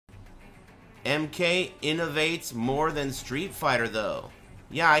MK innovates more than Street Fighter though.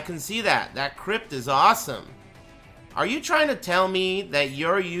 Yeah, I can see that. That crypt is awesome. Are you trying to tell me that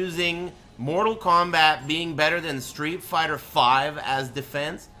you're using Mortal Kombat being better than Street Fighter V as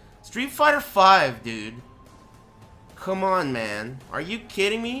defense? Street Fighter V, dude. Come on, man. Are you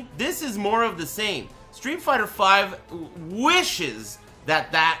kidding me? This is more of the same. Street Fighter V wishes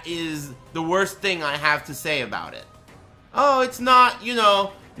that that is the worst thing I have to say about it. Oh, it's not, you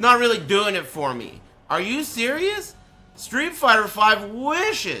know, not really doing it for me. Are you serious? Street Fighter V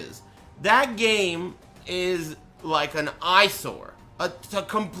wishes. That game is like an eyesore. A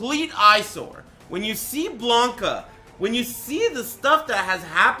complete eyesore. When you see Blanca, when you see the stuff that has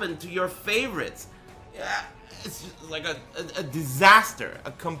happened to your favorites, it's just like a disaster.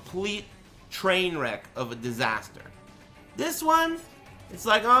 A complete train wreck of a disaster. This one, it's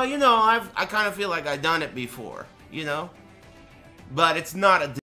like, oh, you know, I kind of feel like I've done it before, you know? But it's not a